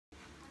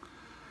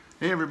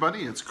Hey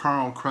everybody, it's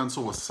Carl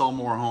Krenzel with Sell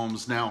More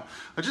Homes. Now,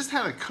 I just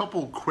had a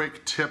couple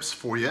quick tips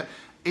for you.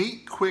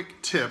 8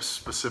 quick tips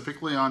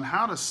specifically on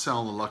how to sell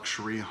a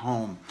luxury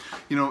home.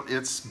 You know,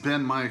 it's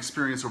been my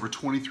experience over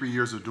 23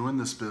 years of doing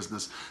this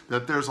business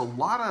that there's a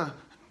lot of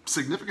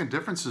significant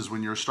differences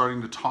when you're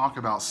starting to talk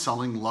about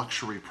selling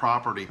luxury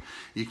property.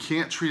 You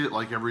can't treat it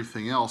like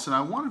everything else, and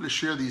I wanted to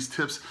share these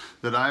tips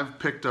that I've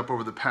picked up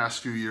over the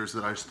past few years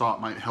that I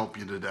thought might help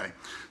you today.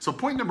 So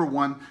point number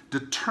 1,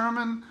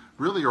 determine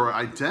or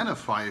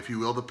identify, if you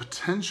will, the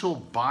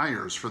potential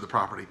buyers for the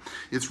property.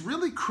 It's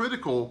really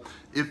critical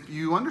if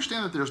you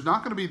understand that there's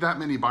not going to be that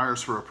many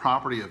buyers for a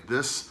property of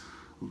this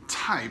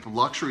type,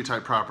 luxury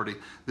type property,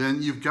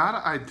 then you've got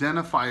to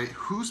identify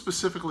who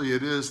specifically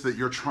it is that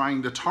you're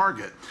trying to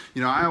target.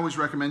 You know, I always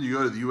recommend you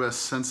go to the U.S.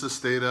 Census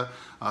data.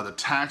 The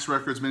tax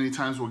records many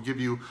times will give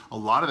you a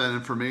lot of that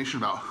information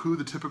about who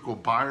the typical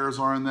buyers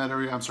are in that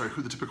area.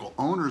 Who the typical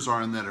owners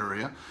are in that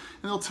area. And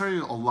they'll tell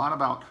you a lot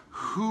about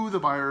who the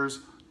buyers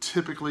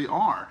typically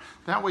are.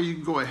 That way you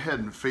can go ahead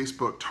and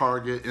Facebook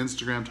target,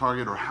 Instagram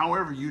target, or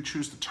however you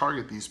choose to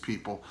target these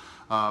people.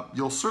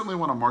 You'll certainly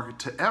want to market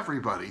to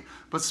everybody,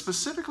 but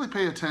specifically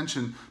pay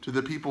attention to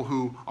the people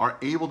who are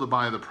able to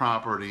buy the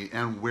property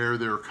and where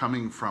they're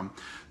coming from.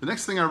 The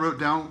next thing I wrote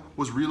down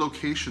was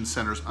relocation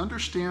centers.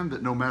 Understand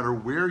that no matter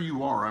where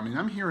you are, I mean,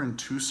 I'm here in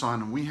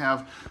Tucson and we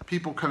have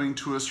people coming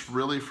to us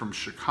really from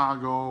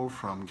Chicago,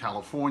 from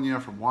California,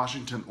 from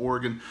Washington,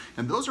 Oregon,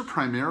 and those are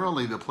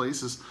primarily the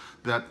places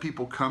that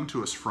people come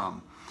to us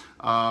from.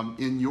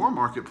 In your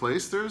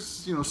marketplace, there's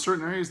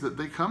certain areas that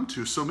they come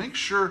to, so make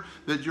sure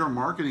that you're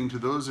marketing to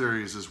those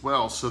areas as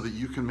well so that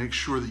you can make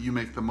sure that you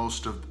make the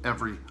most of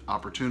every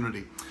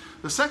opportunity.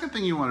 The second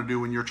thing you want to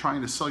do when you're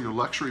trying to sell your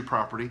luxury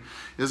property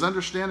is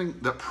understanding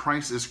that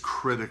price is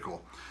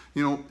critical.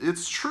 You know,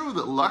 it's true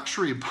that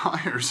luxury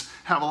buyers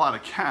have a lot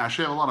of cash,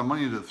 they have a lot of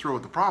money to throw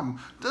at the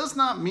problem. Does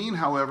not mean,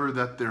 however,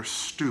 that they're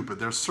stupid.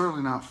 They're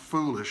certainly not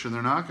foolish, and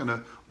they're not going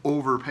to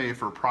overpay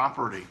for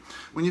property.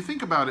 When you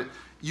think about it,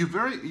 you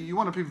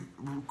want to pay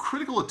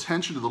critical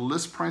attention to the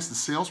list price to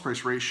sales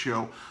price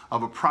ratio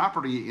of a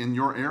property in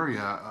your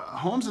area.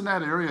 Homes in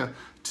that area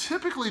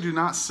typically do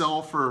not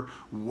sell for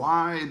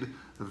wide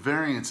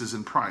variances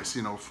in price,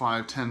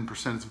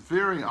 5–10%. It's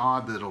very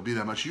odd that it'll be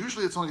that much.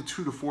 Usually it's only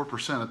 2 to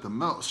 4% at the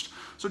most.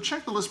 So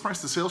check the list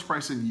price to sales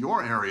price in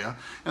your area,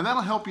 and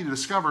that'll help you to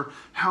discover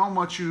how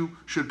much you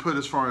should put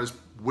as far as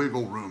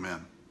wiggle room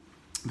in.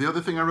 The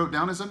other thing I wrote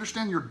down is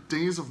understand your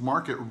days of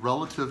market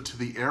relative to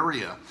the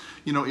area.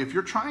 You know, if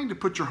you're trying to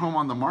put your home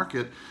on the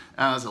market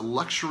as a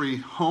luxury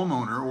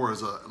homeowner or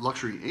as a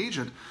luxury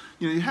agent,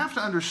 you have to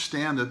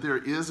understand that there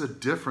is a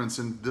difference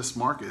in this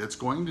market. It's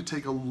going to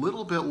take a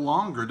little bit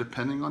longer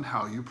depending on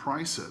how you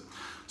price it.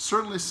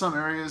 Certainly some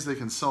areas they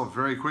can sell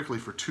very quickly.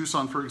 For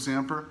Tucson, for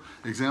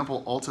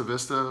example, Alta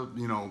Vista,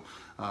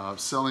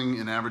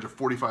 selling an average of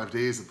 45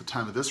 days at the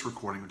time of this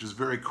recording, which is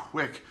very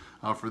quick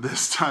for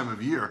this time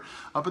of year.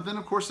 But then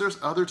of course there's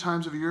other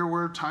times of year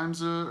where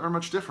times are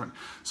much different.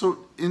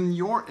 So in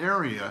your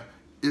area,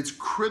 it's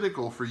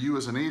critical for you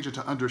as an agent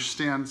to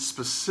understand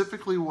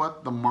specifically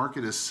what the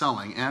market is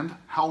selling and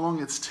how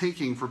long it's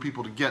taking for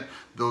people to get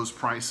those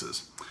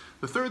prices.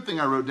 The third thing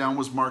I wrote down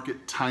was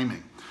market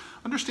timing.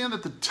 Understand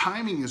that the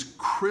timing is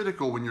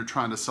critical when you're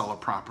trying to sell a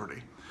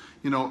property.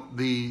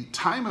 The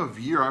time of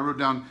year I wrote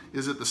down,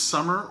 is it the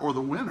summer or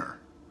the winter?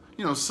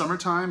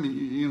 Summertime,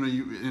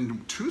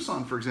 in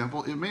Tucson, for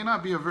example, it may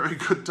not be a very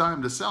good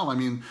time to sell. I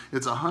mean,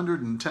 it's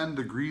 110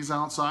 degrees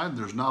outside.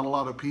 There's not a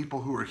lot of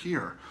people who are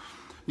here.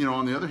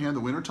 On the other hand,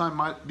 the wintertime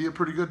might be a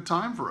pretty good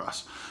time for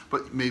us.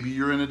 But maybe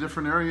you're in a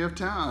different area of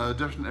town, a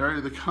different area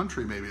of the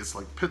country. Maybe it's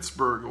like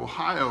Pittsburgh,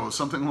 Ohio,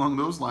 something along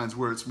those lines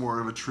where it's more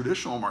of a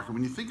traditional market.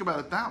 When you think about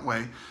it that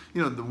way,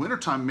 the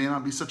wintertime may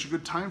not be such a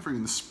good time for you,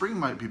 and the spring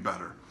might be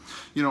better.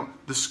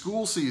 The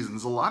school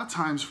seasons, a lot of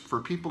times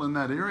for people in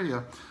that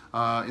area,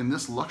 in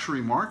this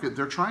luxury market,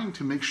 they're trying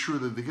to make sure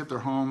that they get their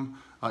home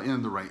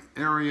in the right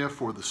area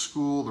for the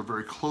school. They're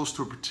very close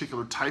to a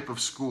particular type of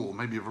school,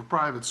 maybe of a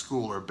private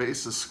school or a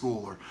basis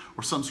school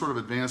or some sort of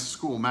advanced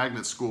school,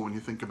 magnet school when you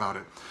think about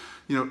it.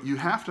 You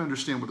have to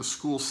understand what the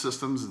school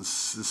systems and the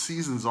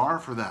seasons are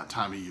for that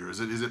time of year. Is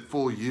it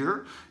full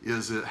year?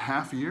 Is it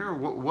half year?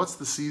 What's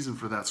the season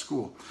for that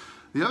school?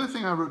 The other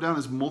thing I wrote down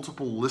is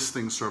multiple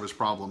listing service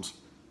problems.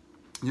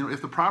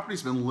 If the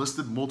property's been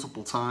listed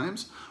multiple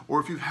times, or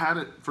if you've had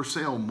it for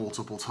sale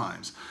multiple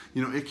times,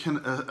 it can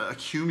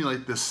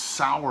accumulate this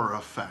sour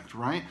effect,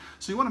 right?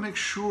 So you want to make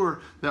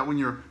sure that when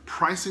you're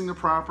pricing the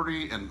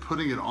property and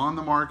putting it on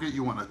the market,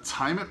 you want to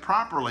time it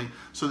properly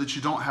so that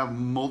you don't have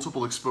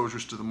multiple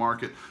exposures to the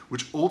market,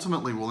 which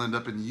ultimately will end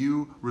up in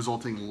you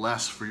resulting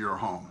less for your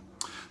home.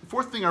 The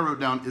fourth thing I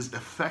wrote down is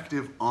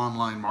effective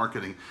online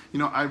marketing.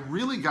 I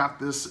really got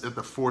this at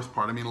the fourth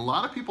part. I mean, a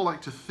lot of people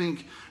like to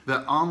think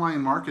that online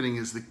marketing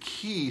is the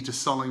key to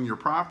selling your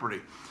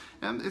property.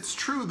 And it's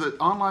true that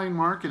online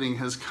marketing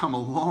has come a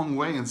long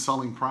way in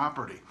selling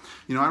property.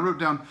 I wrote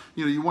down,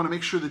 you want to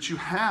make sure that you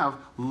have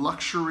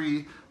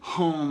luxury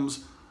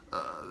homes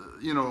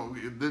you know,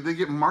 they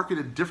get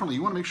marketed differently.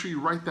 You want to make sure you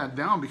write that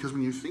down, because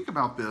when you think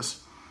about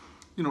this,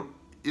 you know,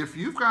 if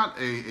you've got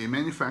a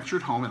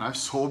manufactured home, and I've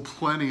sold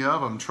plenty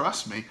of them,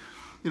 trust me,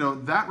 you know,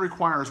 that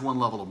requires one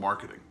level of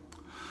marketing.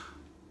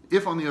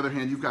 If, on the other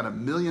hand, you've got $1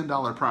 million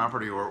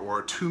property or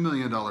a $2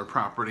 million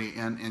property,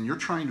 and you're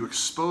trying to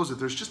expose it,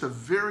 there's just a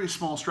very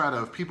small strata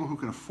of people who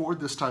can afford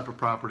this type of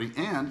property,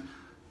 and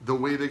the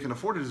way they can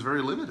afford it is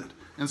very limited.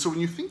 And so when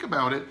you think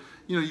about it,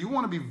 you know, you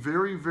want to be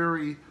very,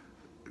 very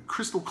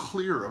crystal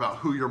clear about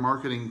who you're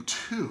marketing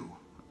to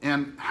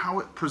and how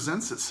it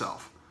presents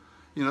itself.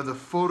 You know, the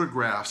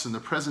photographs and the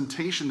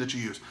presentation that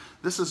you use.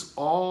 This is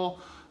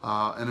all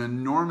an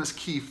enormous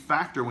key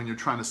factor when you're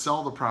trying to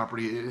sell the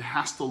property. It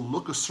has to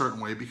look a certain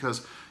way,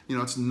 because, you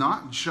know, it's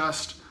not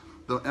just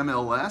the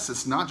MLS,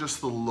 it's not just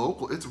the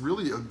local, it's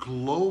really a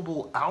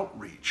global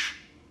outreach.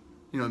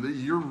 You know,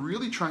 you're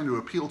really trying to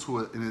appeal to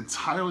an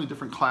entirely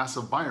different class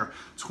of buyer.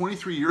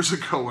 23 years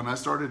ago, when I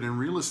started in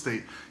real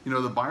estate, you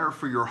know, the buyer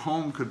for your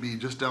home could be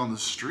just down the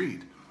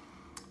street.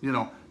 You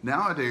know,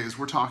 nowadays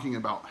we're talking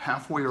about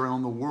halfway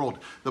around the world.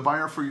 The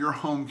buyer for your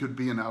home could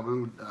be in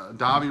Abu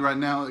Dhabi right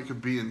now. They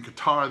could be in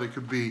Qatar. They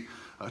could be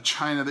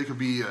China. They could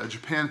be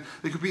Japan.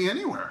 They could be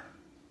anywhere.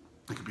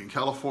 They could be in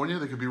California.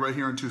 They could be right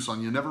here in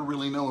Tucson. You never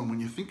really know. And when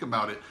you think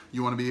about it,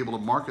 you want to be able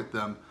to market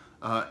them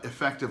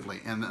effectively,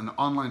 and an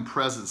online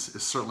presence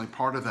is certainly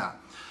part of that.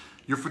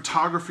 Your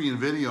photography and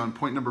video, and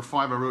point number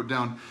 5 I wrote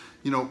down,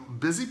 you know,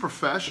 busy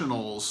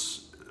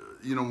professionals,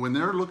 you know, when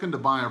they're looking to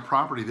buy a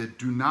property, they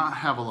do not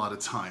have a lot of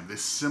time. They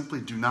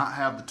simply do not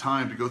have the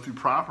time to go through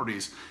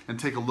properties and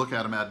take a look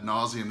at them ad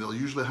nauseum. They'll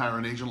usually hire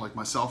an agent like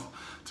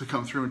myself to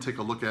come through and take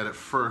a look at it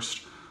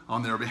first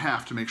on their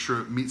behalf to make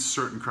sure it meets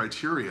certain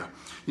criteria.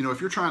 You know,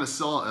 if you're trying to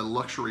sell a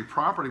luxury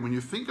property, when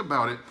you think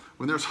about it,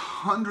 when there's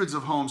hundreds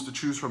of homes to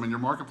choose from in your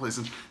marketplace,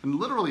 and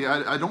literally,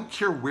 I don't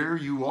care where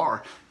you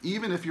are,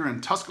 even if you're in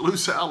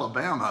Tuscaloosa,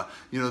 Alabama,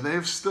 you know,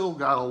 they've still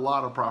got a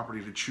lot of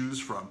property to choose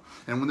from.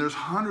 And when there's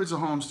hundreds of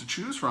homes to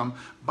choose from,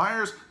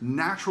 buyers'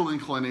 natural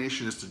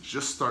inclination is to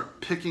just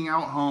start picking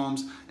out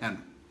homes and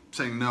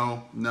saying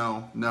no,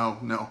 no, no,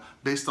 no,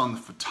 based on the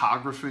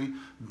photography,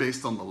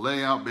 based on the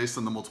layout, based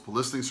on the multiple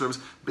listing service,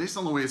 based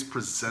on the way it's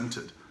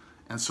presented.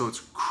 And so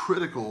it's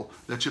critical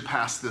that you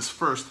pass this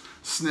first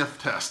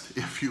sniff test,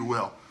 if you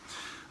will.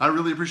 I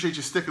really appreciate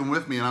you sticking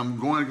with me, and I'm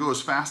going to go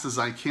as fast as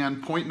I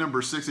can. Point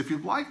number 6, if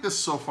you've liked this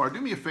so far, do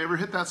me a favor,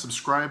 hit that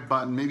subscribe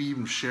button, maybe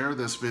even share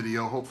this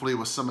video, hopefully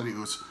with somebody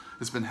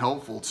it's been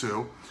helpful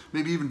to.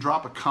 Maybe even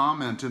drop a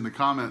comment in the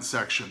comment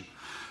section.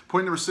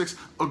 Point number 6,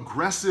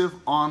 aggressive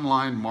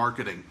online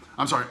marketing.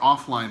 I'm sorry,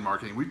 offline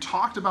marketing. We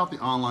talked about the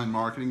online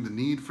marketing, the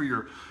need for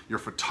your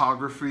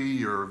photography,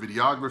 your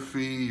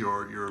videography,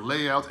 your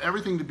layout,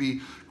 everything to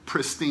be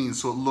pristine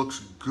so it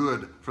looks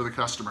good for the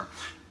customer.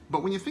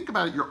 But when you think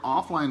about it, your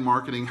offline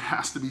marketing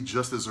has to be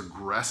just as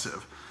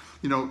aggressive.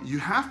 You know, you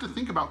have to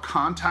think about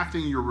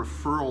contacting your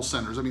referral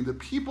centers. I mean, the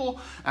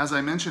people, as I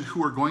mentioned,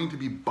 who are going to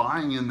be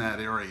buying in that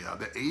area,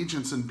 the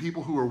agents and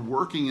people who are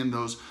working in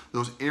those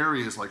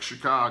areas like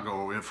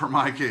Chicago, and for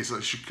my case,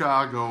 like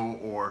Chicago,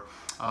 or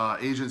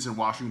agents in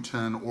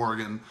Washington,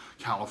 Oregon,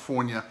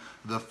 California,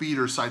 the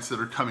feeder sites that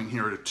are coming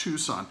here to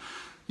Tucson.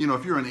 You know,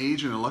 if you're an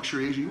agent, a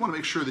luxury agent, you want to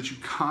make sure that you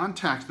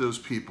contact those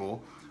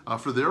people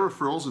for their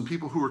referrals and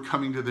people who are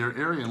coming to their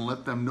area, and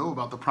let them know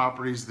about the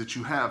properties that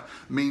you have.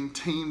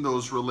 Maintain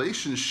those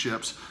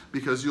relationships,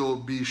 because you'll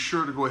be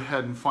sure to go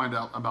ahead and find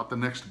out about the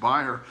next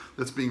buyer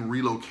that's being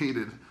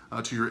relocated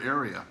to your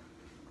area.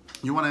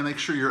 You want to make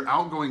sure your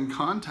outgoing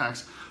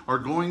contacts are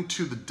going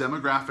to the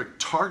demographic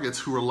targets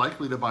who are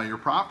likely to buy your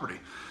property.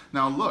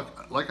 Now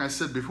look, like I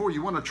said before,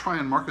 you want to try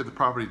and market the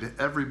property to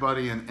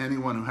everybody and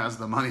anyone who has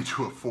the money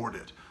to afford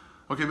it.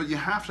 Okay, but you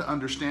have to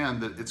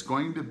understand that it's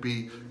going to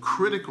be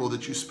critical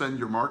that you spend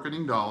your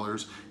marketing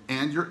dollars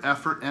and your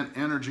effort and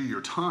energy, your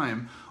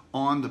time,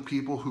 on the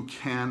people who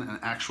can and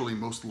actually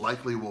most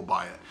likely will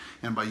buy it.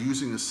 And by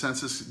using the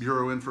Census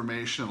Bureau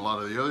information and a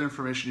lot of the other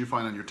information you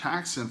find on your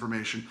tax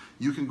information,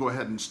 you can go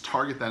ahead and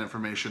target that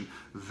information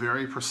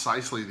very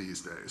precisely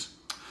these days.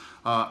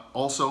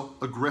 Also,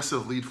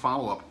 aggressive lead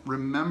follow-up.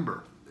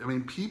 Remember, I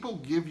mean, people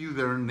give you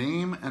their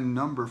name and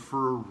number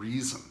for a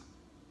reason.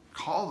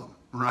 Call them.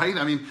 Right?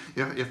 I mean,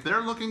 if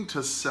they're looking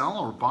to sell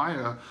or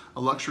buy a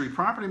luxury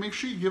property, make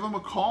sure you give them a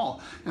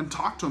call and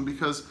talk to them,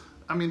 because,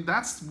 I mean,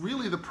 that's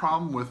really the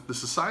problem with the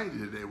society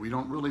today. We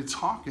don't really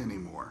talk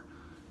anymore.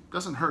 It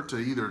doesn't hurt to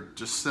either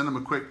just send them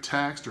a quick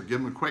text or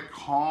give them a quick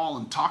call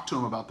and talk to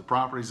them about the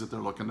properties that they're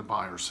looking to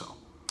buy or sell.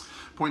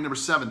 Point number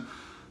 7,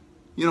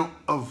 you know,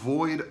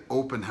 avoid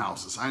open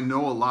houses. I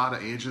know a lot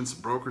of agents,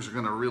 brokers are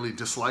going to really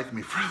dislike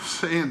me for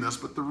saying this,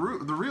 but the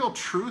real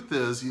truth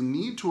is you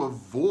need to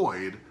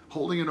avoid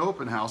holding an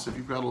open house if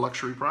you've got a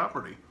luxury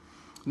property.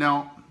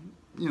 Now,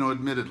 you know,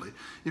 admittedly,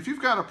 if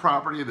you've got a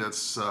property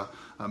that's a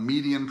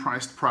median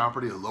priced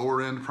property, a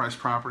lower end priced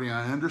property,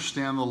 I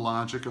understand the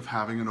logic of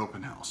having an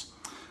open house.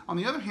 On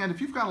the other hand,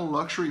 if you've got a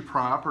luxury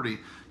property,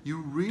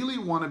 you really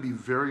want to be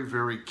very,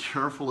 very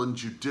careful and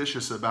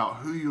judicious about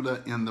who you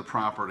let in the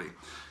property.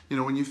 You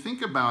know, when you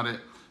think about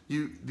it,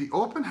 The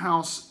open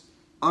house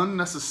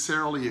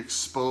unnecessarily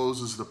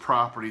exposes the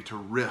property to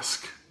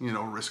risk,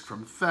 risk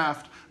from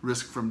theft,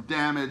 risk from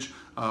damage,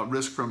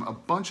 risk from a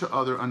bunch of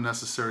other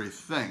unnecessary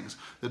things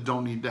that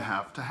don't need to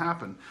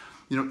happen.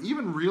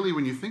 Even really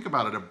when you think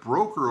about it, a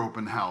broker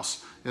open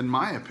house, in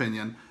my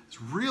opinion,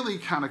 is really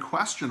kind of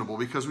questionable,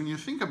 because when you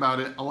think about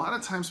it, a lot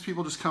of times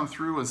people just come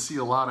through and see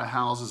a lot of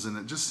houses, and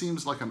it just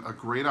seems like a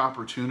great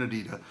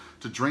opportunity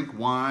to drink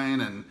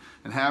wine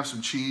and have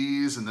some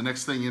cheese, and the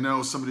next thing you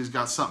know, somebody's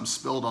got something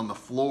spilled on the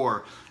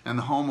floor, and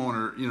the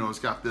homeowner, has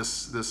got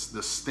this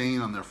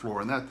stain on their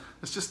floor, and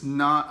that's just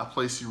not a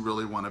place you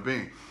really want to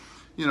be.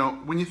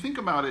 When you think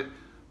about it,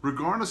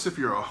 regardless if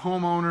you're a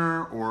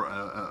homeowner or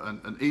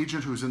an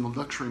agent who's in the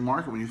luxury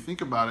market, when you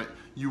think about it,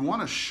 you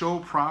want to show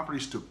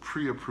properties to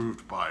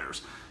pre-approved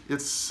buyers.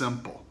 It's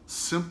simple.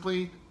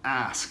 Simply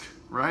ask,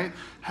 right?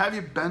 Have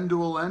you been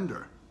to a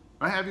lender?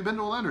 Right? Have you been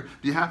to a lender?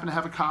 Do you happen to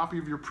have a copy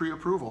of your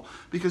pre-approval?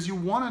 Because you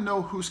want to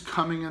know who's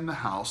coming in the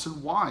house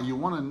and why. You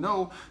want to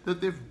know that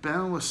they've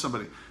been with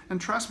somebody. And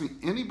trust me,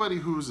 anybody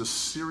who's a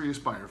serious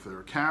buyer, if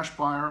they're a cash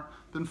buyer,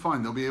 then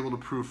fine, they'll be able to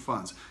prove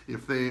funds.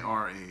 If they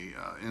are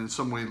in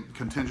some way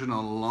contingent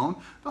on a loan,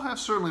 they'll have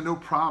certainly no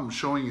problem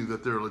showing you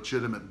that they're a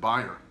legitimate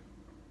buyer.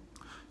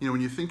 When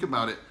you think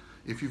about it,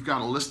 if you've got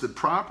a listed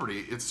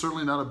property, it's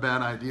certainly not a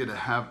bad idea to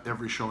have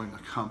every showing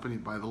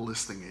accompanied by the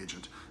listing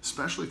agent,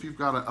 especially if you've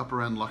got an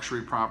upper end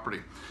luxury property.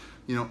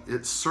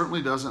 It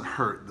certainly doesn't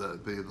hurt.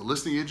 The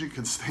listing agent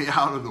can stay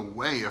out of the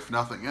way, if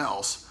nothing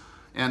else,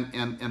 and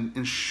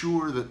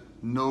ensure that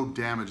no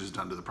damage is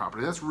done to the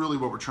property. That's really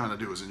what we're trying to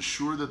do, is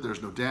ensure that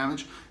there's no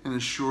damage and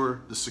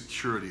ensure the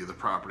security of the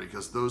property,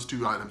 because those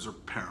two items are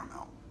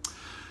paramount.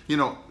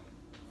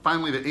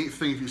 Finally, the eighth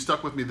thing, if you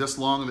stuck with me this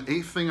long, the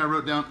eighth thing I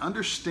wrote down,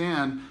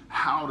 understand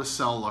how to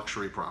sell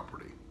luxury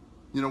property.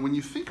 When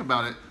you think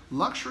about it,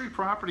 luxury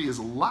property is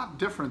a lot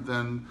different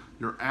than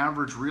your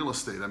average real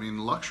estate. I mean,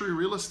 luxury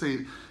real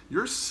estate,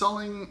 you're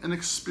selling an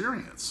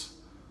experience.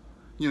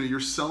 You're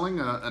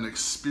selling an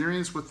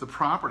experience with the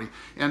property.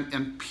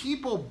 And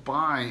people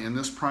buy in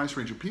this price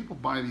range, people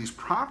buy these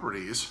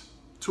properties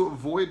to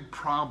avoid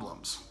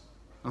problems,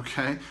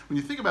 okay? When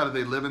you think about it,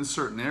 they live in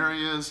certain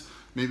areas,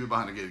 maybe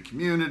behind a gated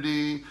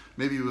community,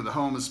 maybe the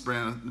home is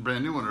brand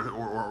new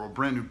or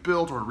brand new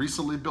built or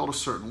recently built a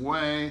certain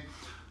way.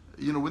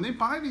 When they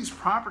buy these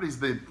properties,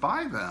 they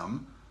buy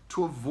them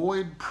to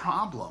avoid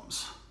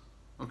problems,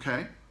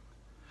 okay?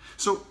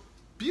 So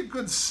be a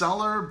good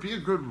seller, be a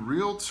good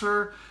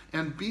realtor,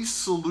 and be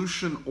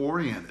solution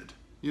oriented.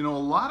 A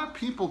lot of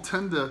people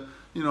tend to,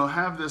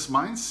 have this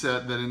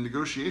mindset that in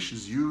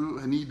negotiations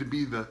you need to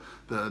be the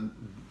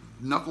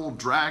knuckle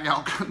drag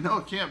out. No,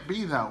 it can't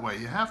be that way.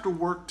 You have to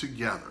work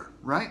together,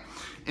 right?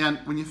 And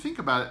when you think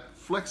about it,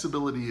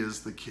 flexibility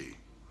is the key.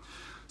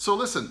 So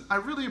listen, I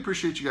really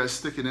appreciate you guys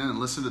sticking in and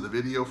listening to the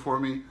video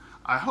for me.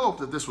 I hope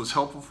that this was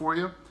helpful for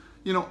you.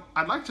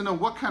 I'd like to know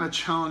what kind of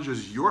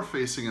challenges you're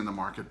facing in the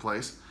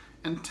marketplace,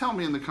 and tell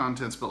me in the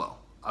comments below.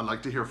 I'd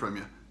like to hear from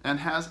you. And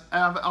as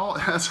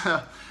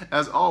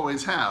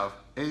always, have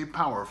a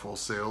powerful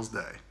sales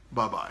day.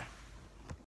 Bye-bye.